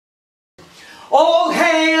All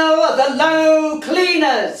hail the low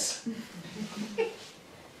cleaners!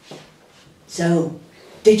 So,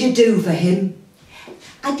 did you do for him?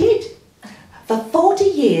 I did. For 40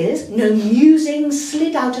 years, no musing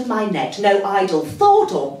slid out of my net, no idle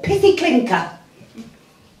thought or pithy clinker.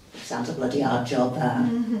 Sounds a bloody hard job, that.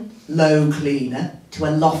 Low cleaner to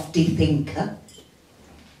a lofty thinker.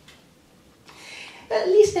 At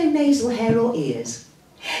least no nasal hair or ears.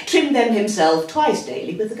 Trimmed them himself twice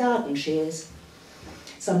daily with the garden shears.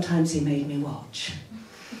 Sometimes he made me watch,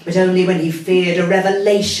 but only when he feared a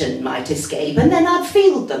revelation might escape, and then I'd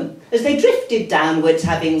field them as they drifted downwards,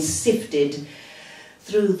 having sifted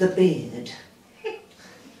through the beard.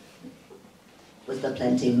 Was there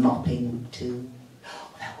plenty mopping too?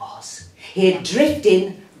 Oh, there was. He'd drift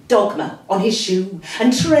in, dogma on his shoe,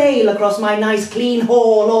 and trail across my nice clean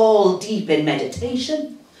hall, all deep in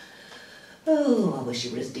meditation. Oh, I wish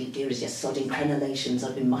you were as deep, dear, as your sodding crenellations,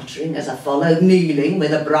 I'd be muttering as I followed, kneeling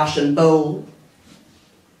with a brush and bowl.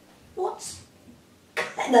 What's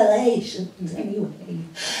crenellations, anyway?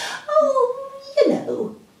 Oh, you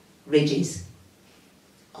know, ridges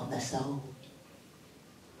on the sole.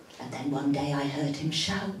 And then one day I heard him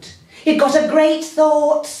shout. He'd got a great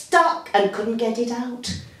thought stuck and couldn't get it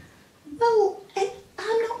out. Well,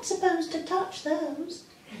 I'm not supposed to touch those.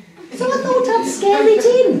 So I thought I'd scare it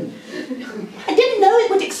in. I didn't know it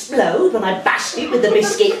would explode when I bashed it with the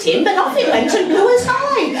biscuit tin, but off it went and blew us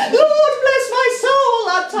high. Lord bless my soul,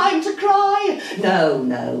 I've time to cry. No,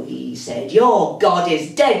 no, he said, your God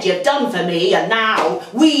is dead, you've done for me, and now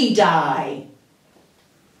we die.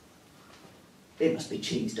 It must be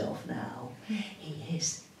cheesed off now. He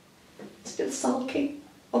is still sulking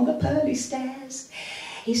on the pearly stairs.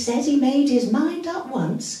 He says he made his mind up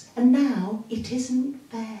once, and now it isn't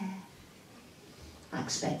fair. I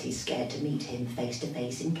expect he's scared to meet him face to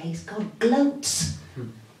face in case God gloats.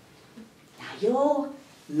 Now you're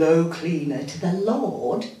low cleaner to the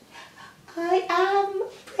Lord. I am,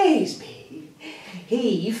 praise be.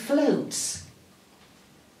 He floats.